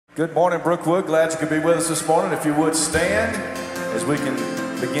Good morning, Brookwood. Glad you could be with us this morning. If you would stand as we can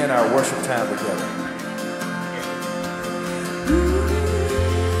begin our worship time together.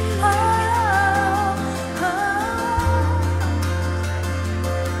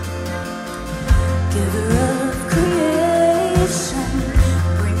 Giver of creation,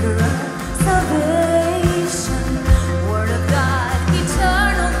 bringer of salvation, Word of God,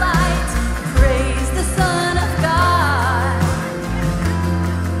 eternal light, praise the Son of God,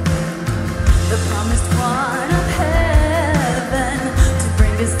 the promised one of heaven, to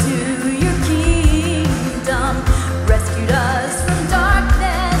bring us to your kingdom, rescued us from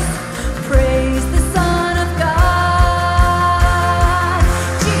darkness, praise the Son of God.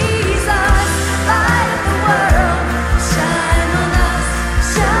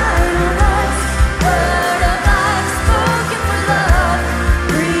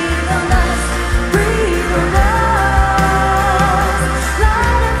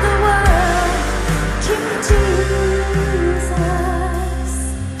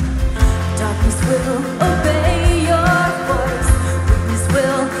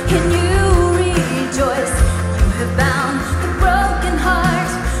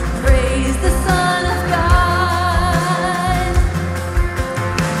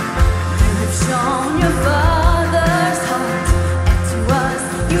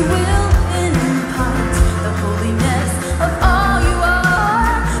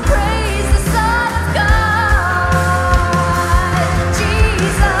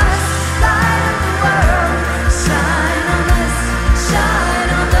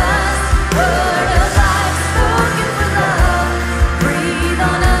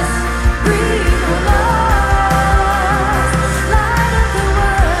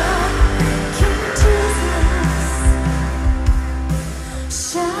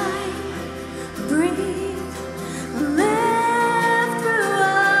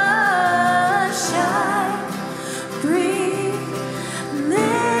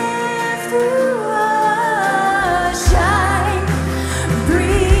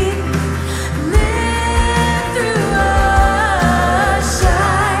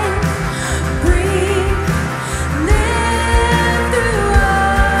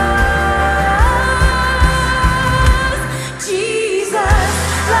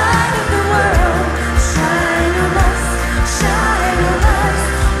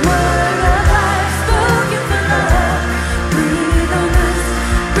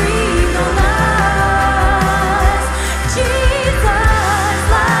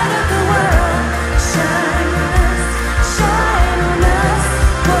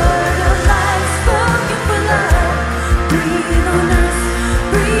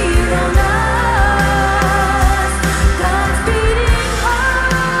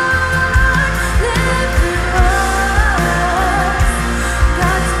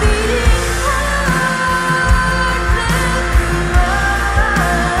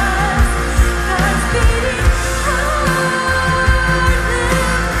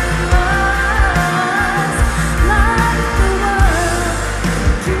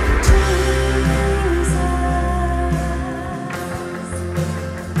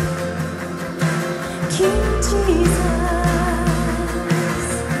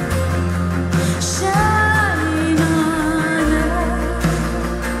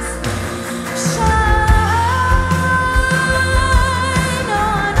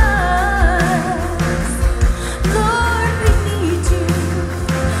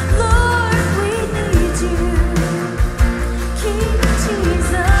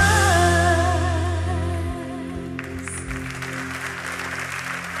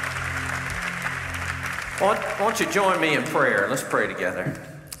 Won't you join me in prayer? Let's pray together.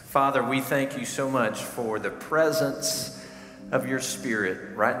 Father, we thank you so much for the presence of your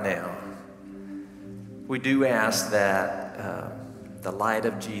Spirit right now. We do ask that the light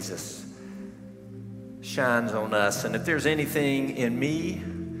of Jesus shines on us. And if there's anything in me,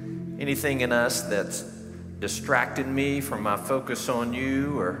 anything in us that's distracted me from my focus on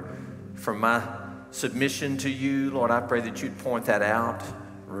you or from my submission to you, Lord, I pray that you'd point that out,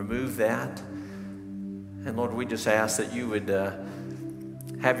 remove that. And Lord, we just ask that you would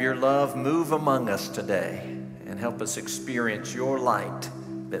have your love move among us today and help us experience your light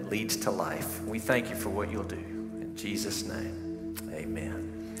that leads to life. We thank you for what you'll do. In Jesus' name,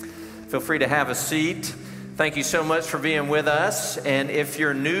 amen. Feel free to have a seat. Thank you so much for being with us. And if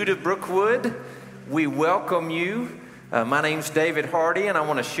you're new to Brookwood, we welcome you. My name's David Hardy, and I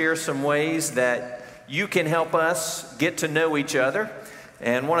want to share some ways that you can help us get to know each other.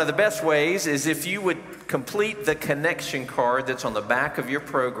 And one of the best ways is if you would complete the connection card that's on the back of your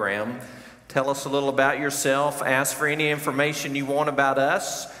program. Tell us a little about yourself. Ask for any information you want about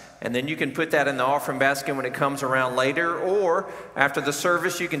us. and then you can put that in the offering basket when it comes around later, or after the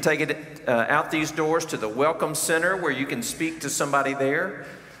service, you can take it out these doors to the Welcome Center where you can speak to somebody there,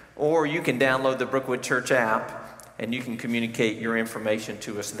 or you can download the Brookwood Church app and you can communicate your information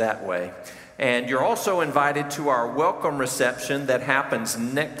to us that way. And you're also invited to our welcome reception that happens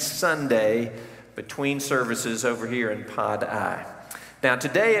next Sunday between services over here in Pod I. Now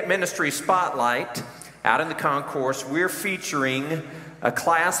today at Ministry Spotlight, out in the concourse, we're featuring a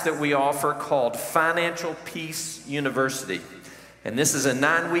class that we offer called Financial Peace University. And this is a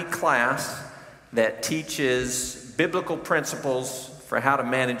 9-week class that teaches biblical principles for how to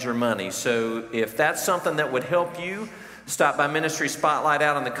manage your money. So if that's something that would help you, stop by Ministry Spotlight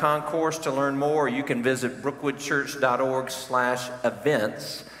out in the concourse to learn more. You can visit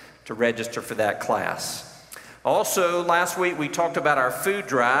brookwoodchurch.org/events to register for that class. Also, last week we talked about our food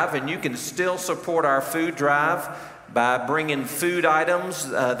drive, and you can still support our food drive by bringing food items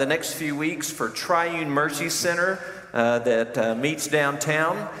the next few weeks for Triune Mercy Center that meets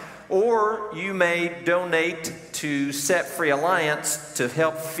downtown. Or you may donate to Set Free Alliance to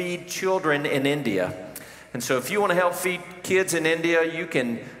help feed children in India. And so if you want to help feed kids in India, you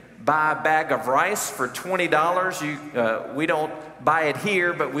can buy a bag of rice for $20. We don't buy it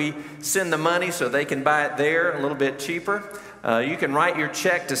here, but we send the money so they can buy it there a little bit cheaper. You can write your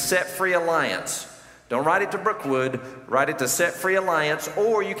check to Set Free Alliance. Don't write it to Brookwood, write it to Set Free Alliance,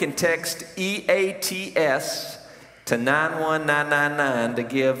 or you can text EATS to 91999 to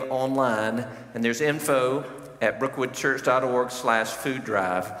give online, and there's info at brookwoodchurch.org/food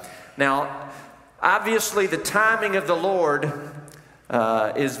drive. Now, obviously the timing of the Lord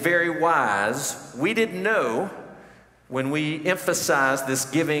is very wise. We didn't know when we emphasized this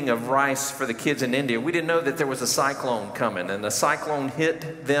giving of rice for the kids in India, we didn't know that there was a cyclone coming, and the cyclone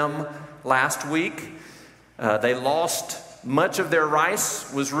hit them last week. They lost much of their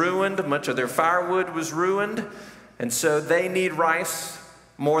rice was ruined, much of their firewood was ruined, and so they need rice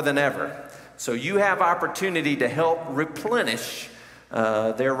more than ever. So you have opportunity to help replenish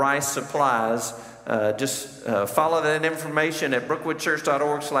their rice supplies. Just follow that information at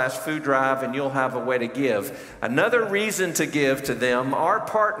brookwoodchurch.org/food drive, and you'll have a way to give. Another reason to give to them, our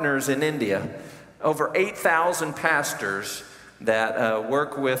partners in India, over 8,000 pastors that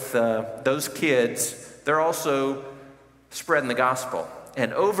work with those kids. They're also spreading the gospel.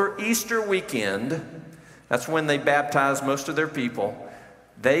 And over Easter weekend, that's when they baptized most of their people.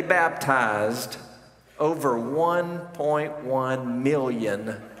 They baptized over 1.1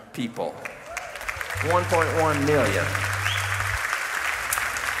 million people. 1.1 million.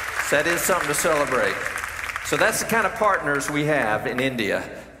 So that is something to celebrate. So that's the kind of partners we have in India,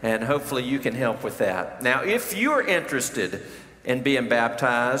 and hopefully you can help with that. Now, if you're interested in being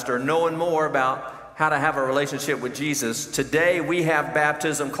baptized or knowing more about how to have a relationship with Jesus, today we have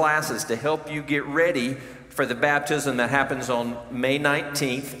baptism classes to help you get ready for the baptism that happens on May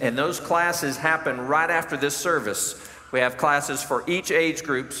 19th, and those classes happen right after this service. We have classes for each age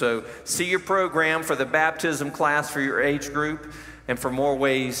group, so see your program for the baptism class for your age group and for more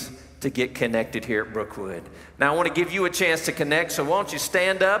ways to get connected here at Brookwood. Now, I want to give you a chance to connect, so why don't you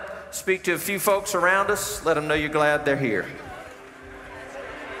stand up, speak to a few folks around us, let them know you're glad they're here.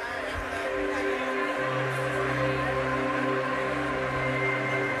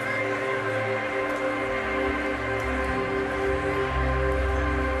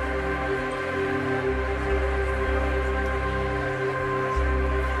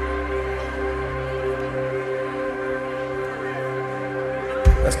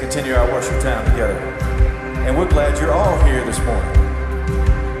 Let's continue our worship time together. And we're glad you're all here this morning.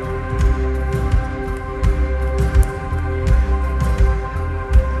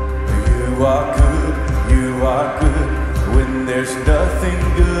 You are good when there's nothing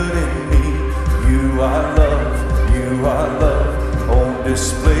good in me. You are love on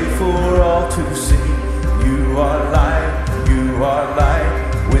display for all to see. You are light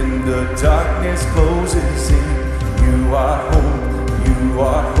when the darkness closes in. You are hope.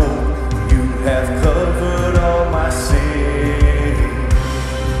 You have covered all my sin.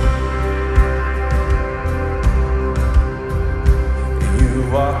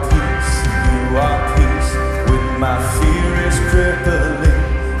 You are peace when my fear is crippling.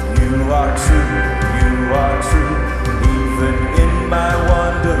 You are true, even in my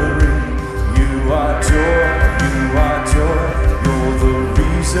wandering. You are joy, you're the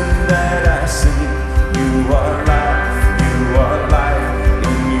reason that I sing. You are life,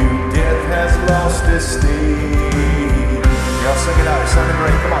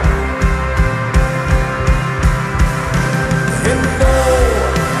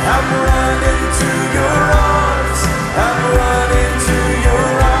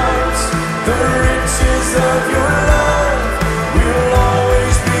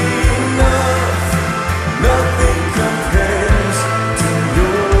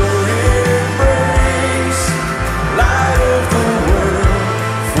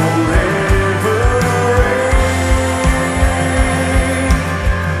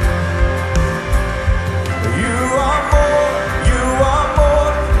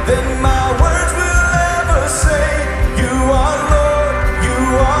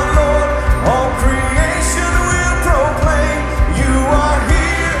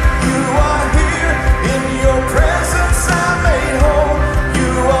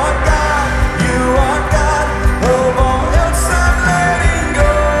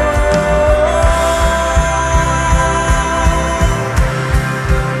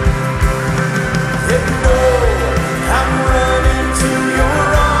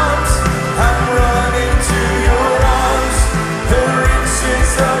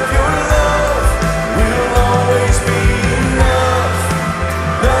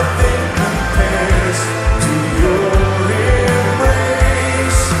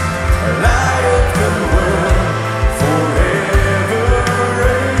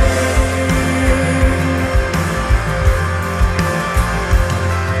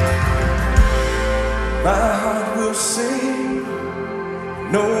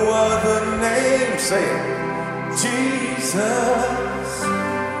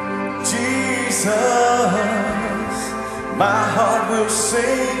 my heart will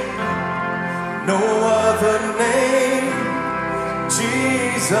sing. No other name,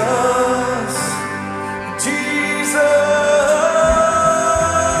 Jesus, Jesus.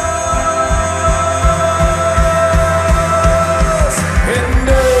 And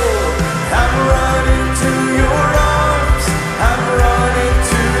oh, I'm running to your arms, I'm running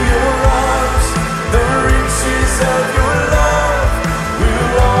to your arms. The riches of your love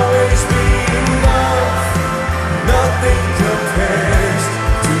will always be enough. Nothing compares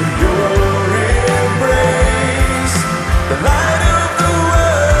to your embrace. The light of the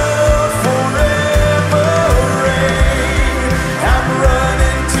world forever reign. I'm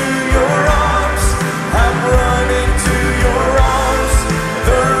running to your arms, I'm running to your arms.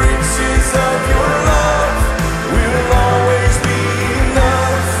 The riches of your love will always be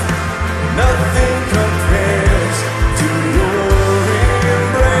enough. Nothing compares to your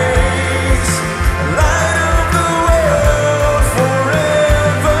embrace. The light of the world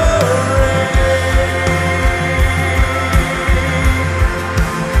forever reign.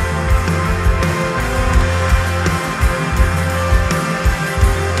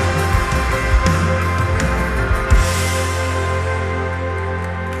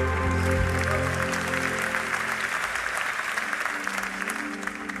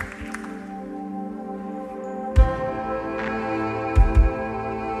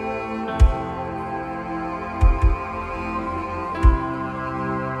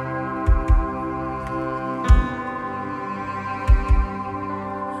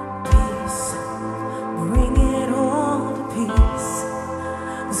 Peace, bring it all to peace.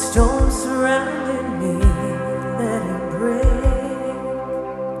 The storm surrounding me, let it break.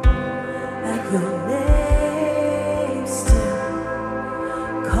 At your name still,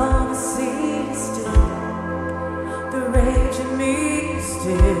 calm the sea still. The rage in me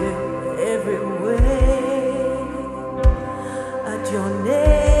still, every way. At your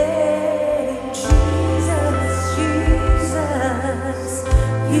name, Jesus, Jesus,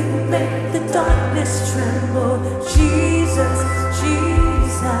 you make the darkness tremble. Jesus,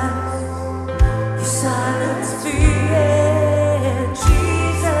 Jesus, you silence fear.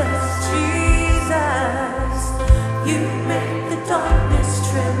 Jesus, Jesus, you make the darkness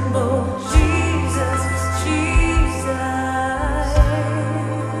tremble. Jesus, Jesus.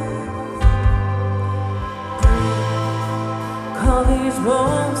 Call these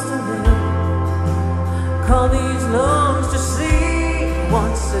bones to live. Call these lungs to see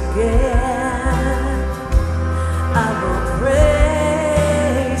once again. I will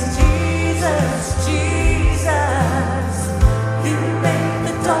praise Jesus, Jesus. You make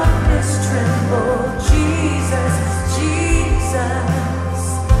the darkness tremble. Jesus, Jesus.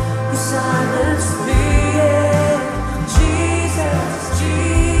 You silence fear. Jesus,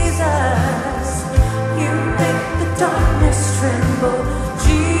 Jesus. You make the darkness tremble.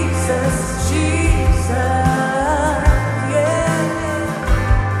 Jesus, Jesus. Yeah.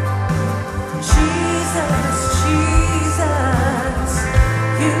 Jesus, Jesus.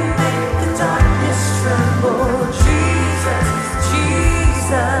 You make the darkness tremble. Jesus,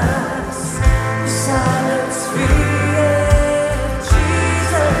 Jesus. You silence fear.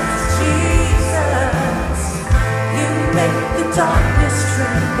 Jesus, Jesus. You make the darkness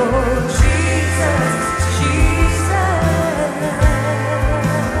tremble. Jesus, Jesus.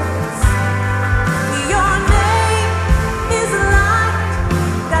 Your name is light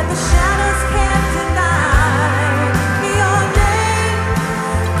that the shadows can't deny. Your name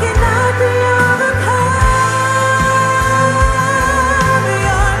cannot be overcome.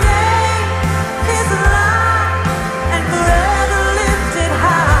 Your name is light and forever lifted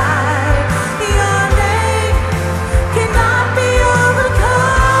high. Your name cannot be overcome.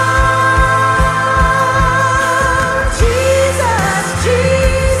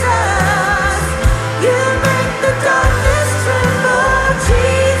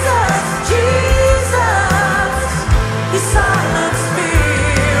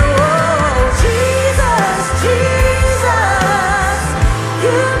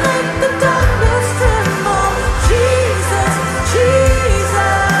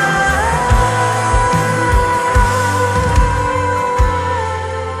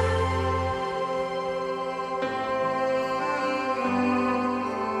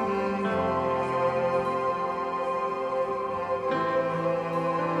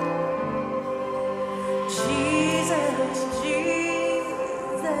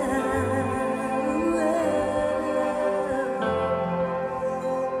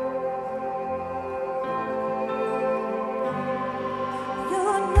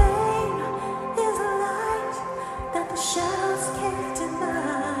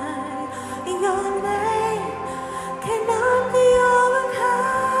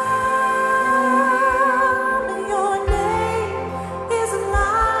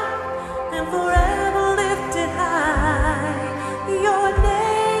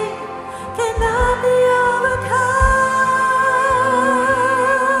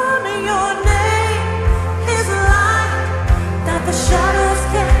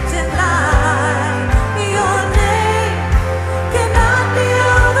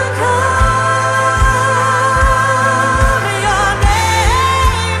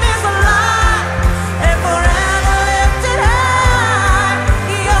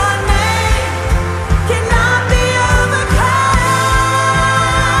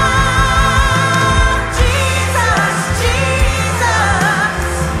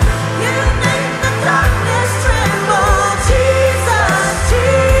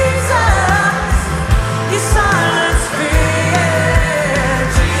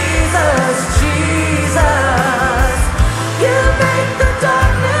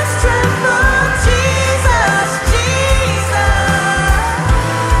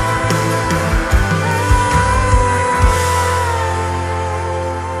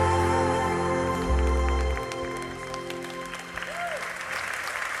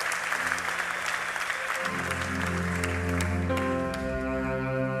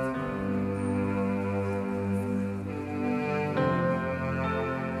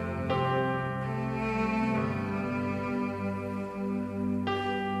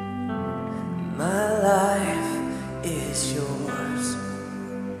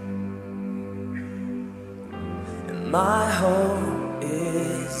 My hope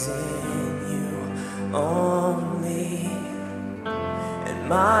is in you only, and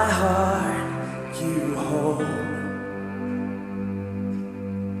my heart you hold.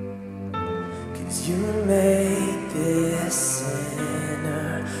 'Cause you made this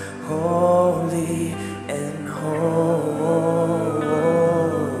sinner holy and holy.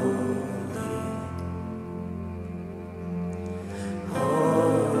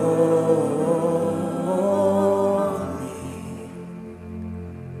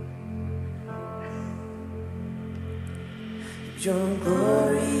 Your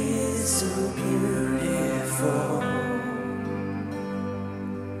glory is so beautiful.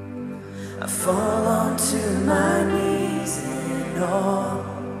 I fall onto my knees in awe,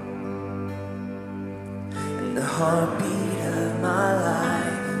 and the heartbeat of my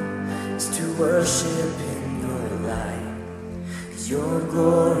life is to worship in your light. 'Cause your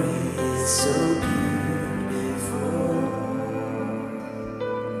glory is so beautiful.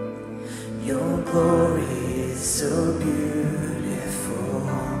 Your glory is so beautiful.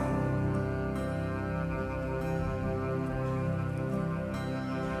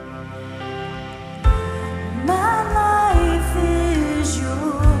 My life is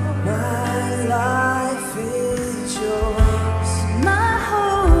yours. My life is yours. My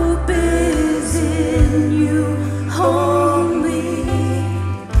hope is in you only.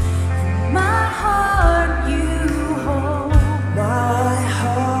 My heart you hold. My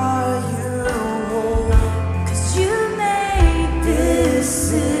heart you hold. 'Cause you made this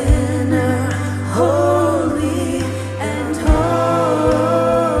sinner holy and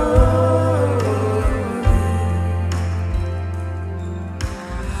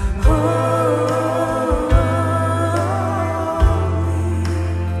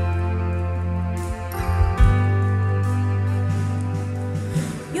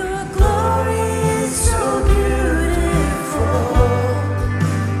your glory is so beautiful.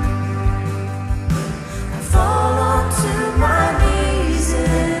 I fall onto my knees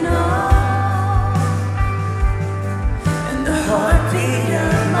in awe, And the heartbeat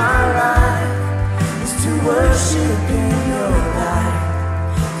of my life is to worship in your light.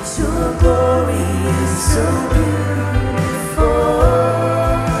 'Cause your glory is so beautiful.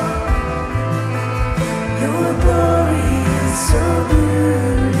 Your glory is so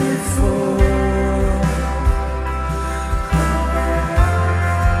beautiful.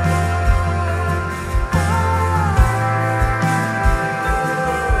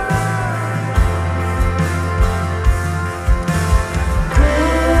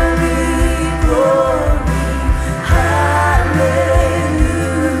 Glory, glory, hallelujah,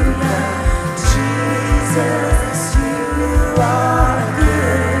 Jesus.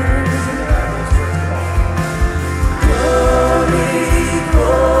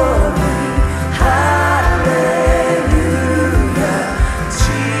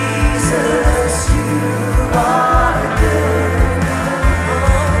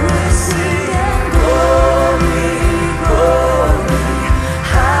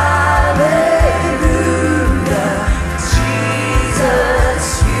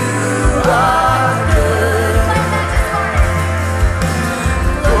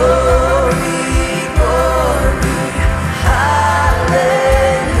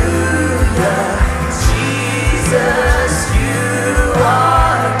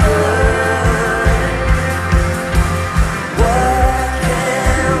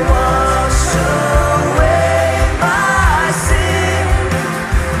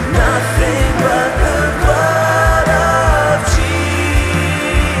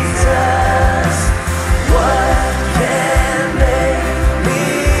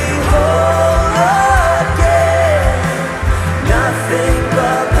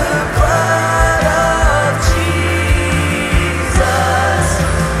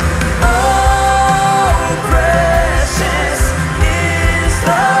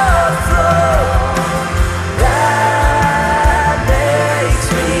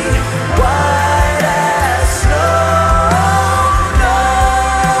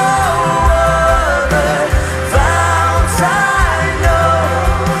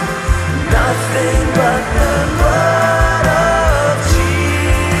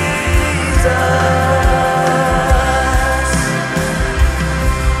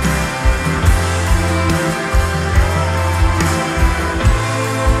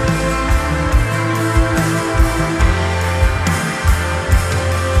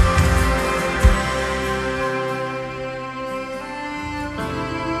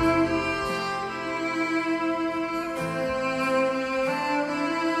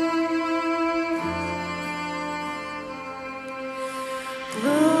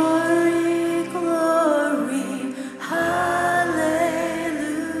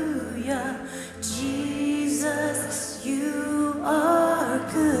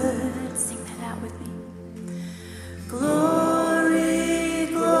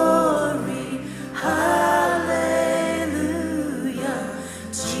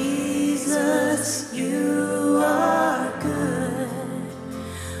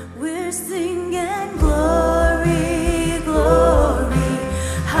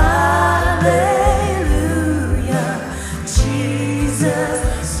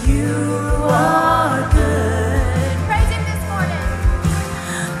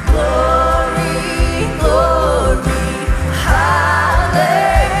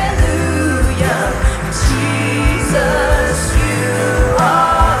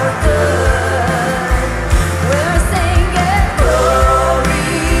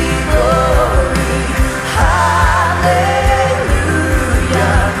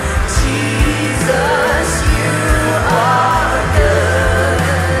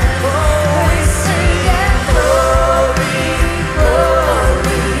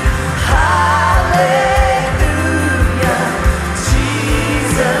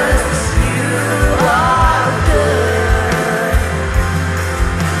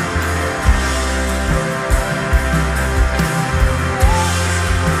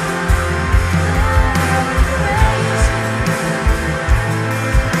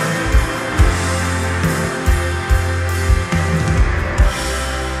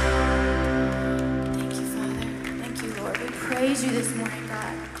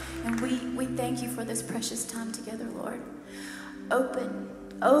 thank you for this precious time together, Lord. Open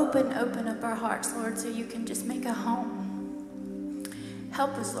up our hearts, Lord, so you can just make a home.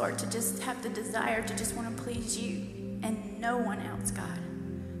 Help us, Lord, to just have the desire to just want to please you and no one else, God.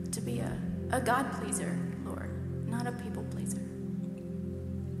 To be a God pleaser, Lord, not a people pleaser.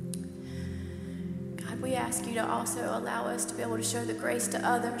 God, we ask you to also allow us to be able to show the grace to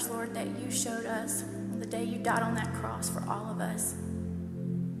others, Lord, that you showed us on the day you died on that cross for all of us,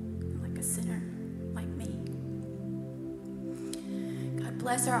 like a sinner like me. God,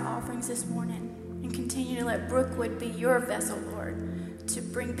 bless our offerings this morning and continue to let Brookwood be your vessel, Lord, to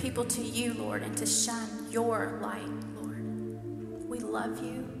bring people to you, Lord, and to shine your light, Lord. We love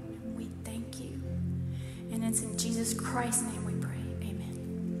you and we thank you. And it's in Jesus Christ's name we pray.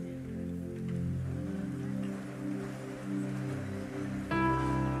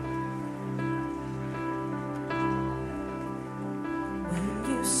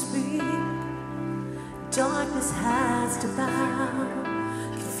 Darkness has to bow,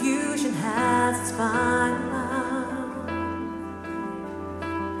 confusion has its final hour.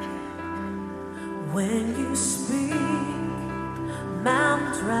 When you speak,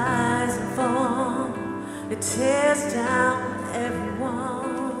 mountains rise and fall, it tears down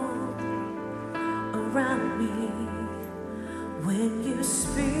everyone around me. When you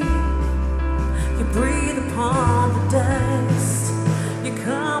speak, you breathe upon the dust, you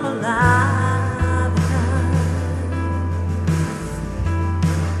come alive.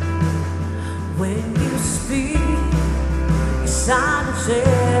 When you speak, you silence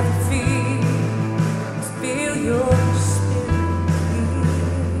every fear. Feel your spirit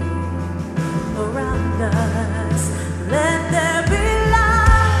around us. Let there be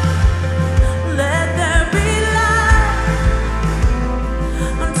light. Let there be light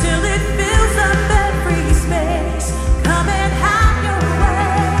until it fills up every space. Come and have your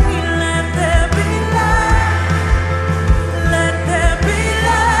way. Let there be light. Let there be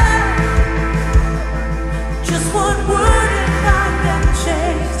one word and not them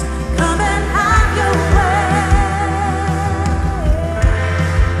changed. Come and have your way.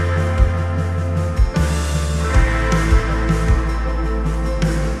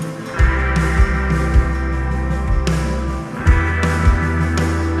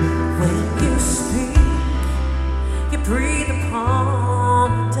 When you speak, you breathe upon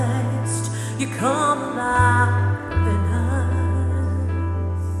the dust, you come alive in us.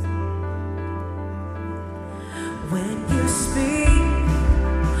 When you speak,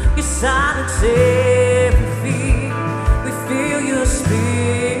 you silence every fear. We feel your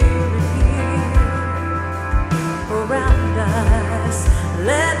spirit here around us.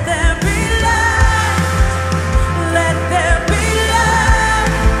 Let there